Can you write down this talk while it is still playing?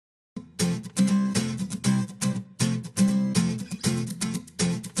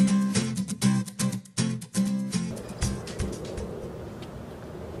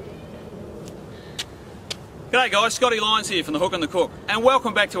G'day guys, Scotty Lyons here from the Hook and The Ccok, and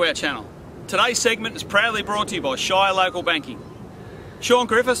welcome back to our channel. Today's segment is proudly brought to you by Shire Local Banking. Sean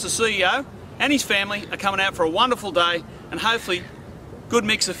Griffiths, the CEO, and his family are coming out for a wonderful day and hopefully good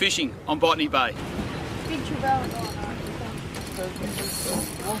mix of fishing on Botany Bay. Big Trevallly.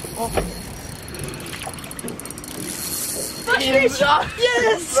 Yes!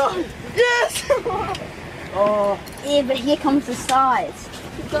 Yes! Oh. Yeah, but here comes the size.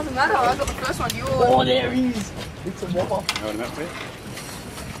 It doesn't matter, I got the first one. Yours. Oh, there he is. It's a whopper. You want him up there?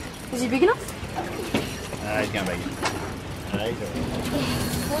 Is he big enough? He's going to be. No, he's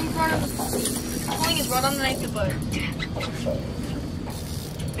alright. Pulling is right underneath the boat.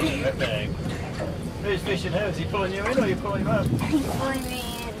 Right there. Who's fishing who? Is he pulling you in or are you pulling him up? He's pulling me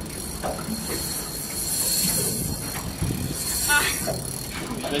in.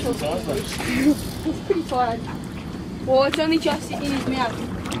 Decent size, mate. He's pretty tired. Well, it's only just in his mouth.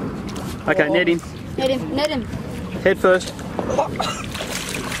 Okay, net him. Net him. Head first.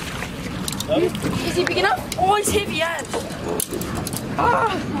 Is he big enough? Oh, he's heavy as.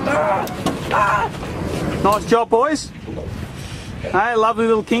 Nice job, boys. Hey, lovely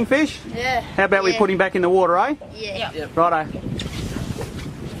little kingfish. Yeah. How about we put him back in the water, eh? Yeah. Yep. Righto.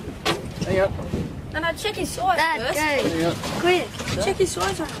 Hang up. No, check his size Dad, first. go. Quick. Check his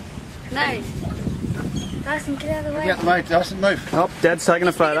size on him. No. Dyson, get out of the way. Get the mate, Dustin, move. Oh, Dad's taking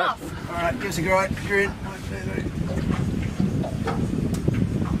a photo. Alright, give us a grin.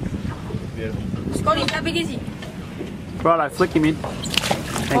 Beautiful. Scotty, how big is he? Righto, flick him in.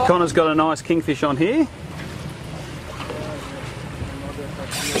 And Connor's got a nice kingfish on here.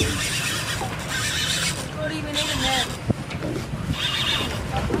 Scotty, we need a net.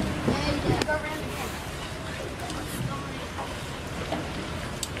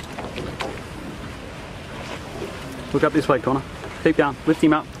 Look up this way, Connor. Keep going. Lift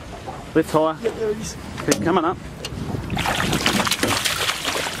him up. Lift higher. Yeah, there he is. Keep coming up.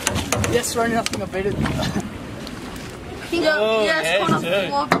 Yes, running up, I think I beat it. Oh, yes, yes, Connor.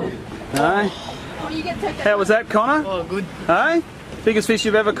 too. Loved it. Hey. Oh, you get taken. How was that, Connor? Oh, good. Hey? Biggest fish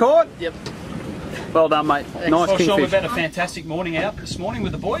you've ever caught? Yep. Well done, mate. Nice Well, Sean, kingfish. we've had a fantastic morning out this morning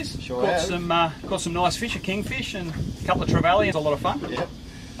with the boys. Sure Caught have. some nice fish, a kingfish and a couple of trevally. It's a lot of fun. Yep.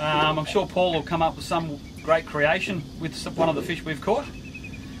 I'm sure Paul will come up with some great creation with one of the fish we've caught.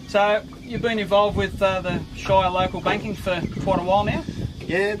 So you've been involved with the Shire Local Banking for quite a while now?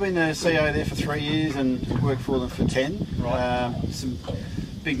 Yeah, been the CEO there for 3 years and worked for them for 10. Right. Some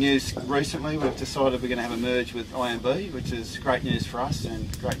big news recently, we've decided we're going to have a merge with IMB, which is great news for us and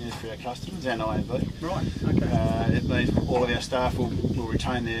great news for our customers and IMB. Right, okay. It means all of our staff will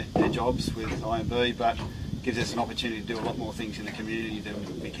retain their jobs with IMB, but gives us an opportunity to do a lot more things in the community than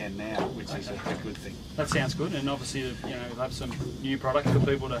we can now, which is a good thing. That sounds good, and obviously, we'll have some new products for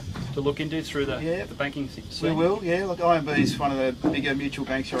people to look into through the banking scene. We will, yeah. Look, IMB is one of the bigger mutual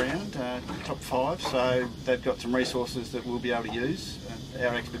banks around, top 5, so they've got some resources that we'll be able to use.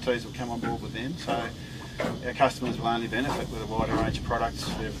 Our expertise will come on board with them, so our customers will only benefit with a wider range of products,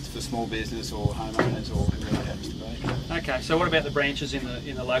 whether it's for small business or homeowners or whoever it happens to be. Okay, so what about the branches in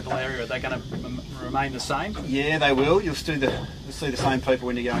the local area? Are they going to remain the same? Yeah, they will. You'll see the same people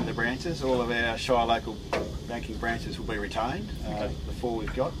when you go into the branches. All of our Shire Local Banking branches will be retained, the 4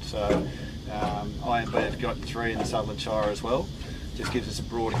 we've got. So IMB have got 3 in the Sutherland Shire as well. Just gives us a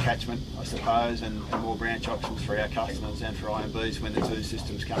broader catchment, I suppose, and more branch options for our customers and for IMBs when the 2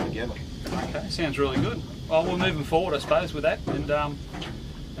 systems come together. Okay, sounds really good. Well, we're moving forward, I suppose, with that, and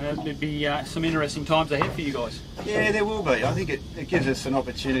there'll be some interesting times ahead for you guys. Yeah, there will be. I think it gives us an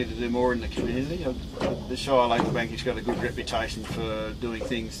opportunity to do more in the community. The Shire Local Banking's got a good reputation for doing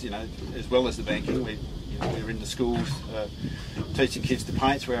things, as well as the banking. We're in the schools teaching kids to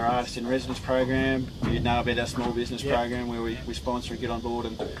paint through our Artist in Residence program. You know about our small business program where we sponsor and get on board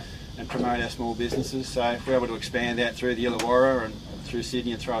and promote our small businesses. So if we're able to expand that through the Illawarra and through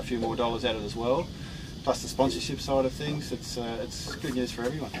Sydney and throw a few more dollars at it as well, plus the sponsorship side of things, it's good news for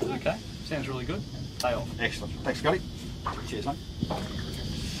everyone. Okay, sounds really good. Pay off. Excellent. Thanks, Scotty. Cheers, mate.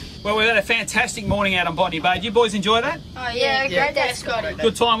 Well, we've had a fantastic morning out on Botany Bay. Did you boys enjoy that? Oh, yeah, great day, Scotty.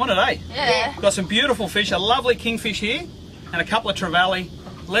 Good time, wasn't it, eh? Yeah. Got some beautiful fish, a lovely kingfish here, and a couple of trevally.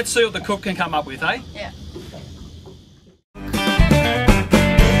 Let's see what the cook can come up with, eh? Yeah.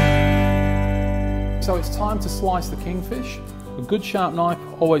 So it's time to slice the kingfish. A good sharp knife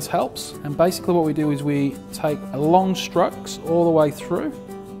always helps, and basically what we do is we take long strokes all the way through,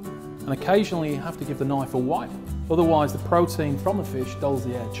 and occasionally you have to give the knife a wipe, otherwise the protein from the fish dulls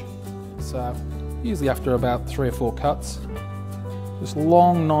the edge. So usually after about 3 or 4 cuts, just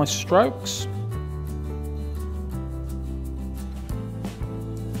long nice strokes.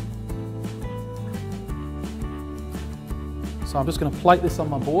 So I'm just going to plate this on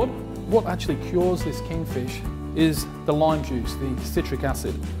my board. What actually cures this kingfish is the lime juice, the citric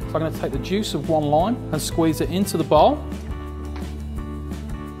acid. So I'm going to take the juice of one lime and squeeze it into the bowl.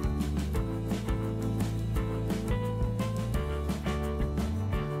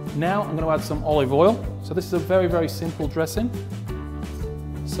 Now I'm going to add some olive oil. So this is a very, very simple dressing.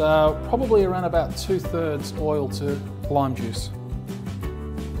 So probably around about 2/3 oil to lime juice.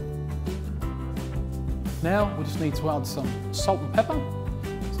 Now we just need to add some salt and pepper.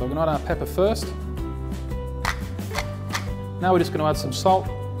 So we're going to add our pepper first. Now we're just going to add some salt.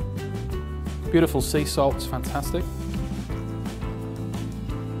 Beautiful sea salt, it's fantastic.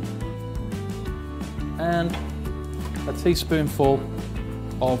 And a teaspoonful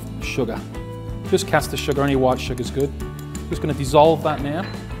of sugar. Just caster sugar, any white sugar is good. Just going to dissolve that now.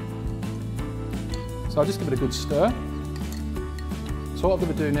 So I'll just give it a good stir. So what I'm going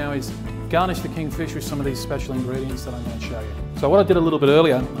to do now is garnish the kingfish with some of these special ingredients that I'm going to show you. So what I did a little bit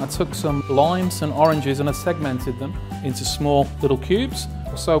earlier, I took some limes and oranges and I segmented them into small little cubes.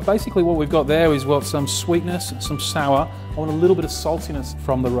 So basically what we've got there is some sweetness, some sour. I want a little bit of saltiness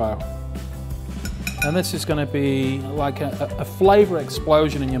from the roe. And this is going to be like a flavour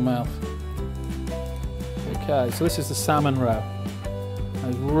explosion in your mouth. Okay, so this is the salmon roe.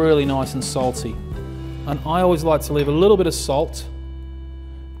 It's really nice and salty. And I always like to leave a little bit of salt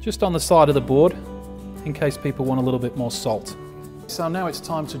just on the side of the board in case people want a little bit more salt. So now it's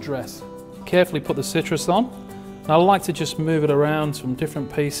time to dress. Carefully put the citrus on. And I like to just move it around from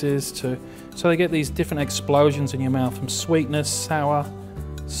different pieces so they get these different explosions in your mouth from sweetness, sour,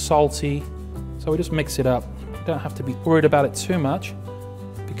 salty. So we just mix it up. You don't have to be worried about it too much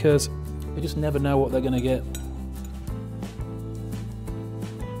because you just never know what they're going to get.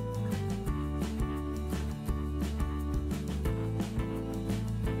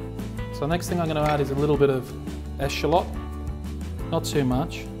 So next thing I'm going to add is a little bit of eschalot, not too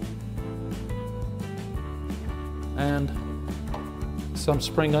much, and some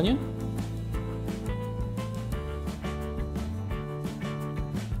spring onion.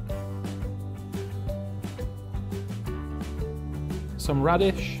 Some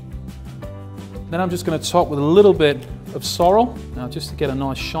radish. Then I'm just going to top with a little bit of sorrel. Now just to get a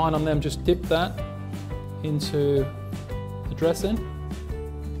nice shine on them, just dip that into the dressing.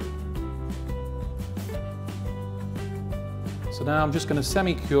 So now I'm just going to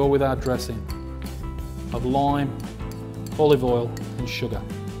semi-cure with our dressing of lime, olive oil and sugar.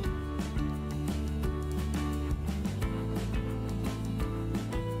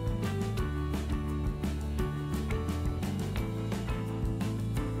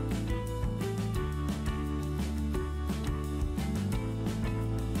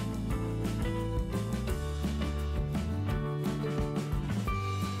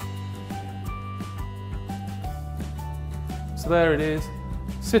 So there it is,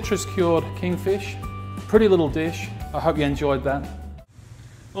 citrus cured kingfish. Pretty little dish. I hope you enjoyed that.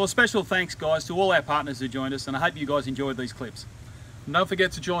 Well, a special thanks guys to all our partners who joined us, and I hope you guys enjoyed these clips. And don't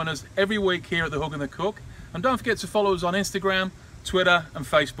forget to join us every week here at the Hook and the Cook, and don't forget to follow us on Instagram, Twitter and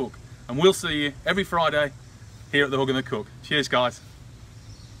Facebook, and we'll see you every Friday here at the Hook and the Cook. Cheers guys.